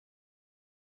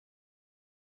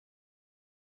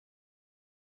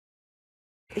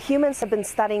Humans have been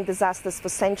studying disasters for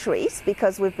centuries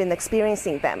because we've been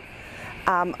experiencing them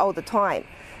all the time.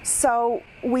 So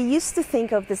we used to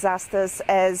think of disasters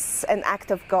as an act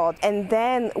of God, and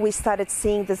then we started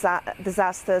seeing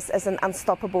disasters as an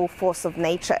unstoppable force of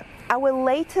nature. Our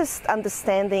latest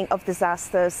understanding of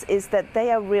disasters is that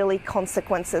they are really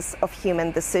consequences of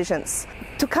human decisions.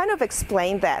 To kind of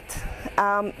explain that,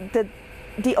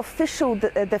 the official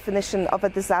definition of a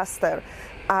disaster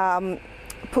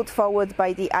put forward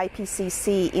by the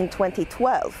IPCC in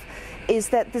 2012 is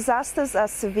that disasters are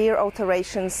severe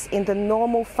alterations in the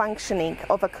normal functioning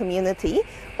of a community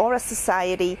or a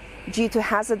society due to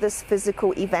hazardous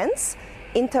physical events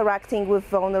interacting with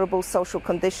vulnerable social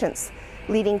conditions,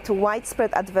 leading to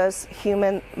widespread adverse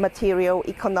human, material,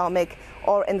 economic,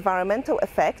 or environmental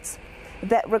effects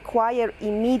that require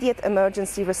immediate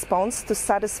emergency response to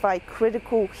satisfy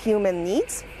critical human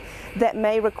needs that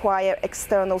may require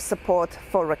external support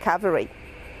for recovery.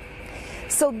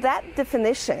 So that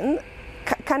definition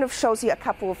kind of shows you a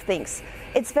couple of things.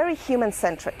 It's very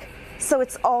human-centric. So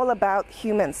it's all about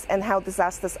humans and how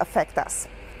disasters affect us.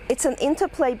 It's an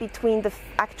interplay between the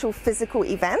actual physical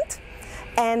event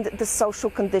and the social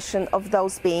condition of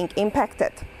those being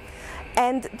impacted.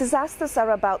 And disasters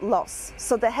are about loss.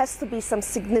 So there has to be some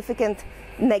significant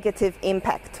negative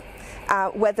impact,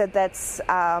 whether that's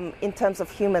in terms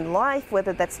of human life,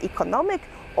 whether that's economic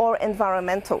or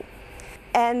environmental.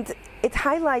 And it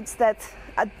highlights that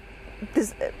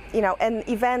an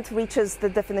event reaches the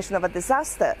definition of a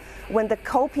disaster when the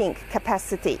coping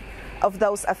capacity of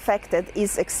those affected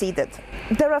is exceeded.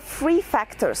 There are three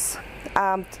factors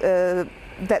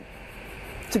that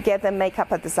together make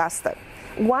up a disaster.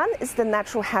 One is the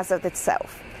natural hazard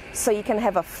itself. So you can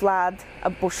have a flood,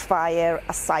 a bushfire,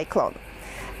 a cyclone.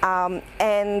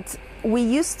 And we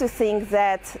used to think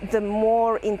that the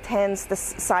more intense the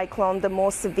cyclone, the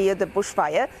more severe the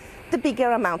bushfire, the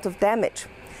bigger amount of damage.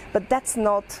 But that's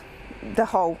not the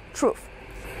whole truth.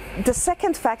 The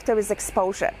second factor is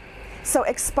exposure. So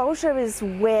exposure is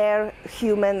where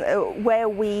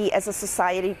we as a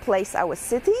society place our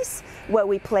cities, where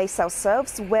we place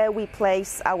ourselves, where we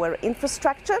place our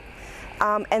infrastructure,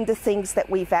 and the things that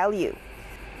we value.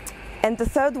 And the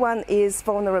third one is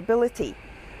vulnerability.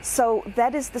 So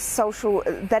that is that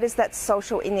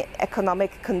social and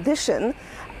economic condition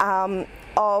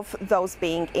of those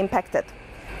being impacted.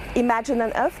 Imagine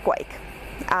an earthquake.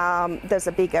 There's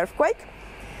a big earthquake.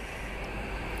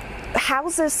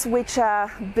 Houses which are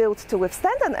built to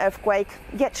withstand an earthquake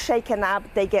get shaken up,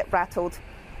 they get rattled,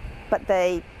 but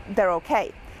they're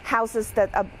okay. Houses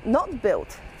that are not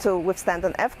built to withstand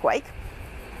an earthquake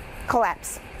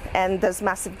collapse, and there's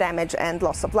massive damage and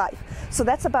loss of life. So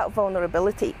that's about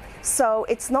vulnerability. So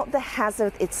it's not the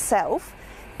hazard itself,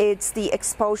 it's the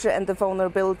exposure and the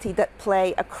vulnerability that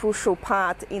play a crucial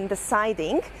part in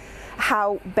deciding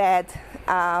how bad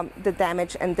the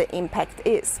damage and the impact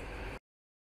is.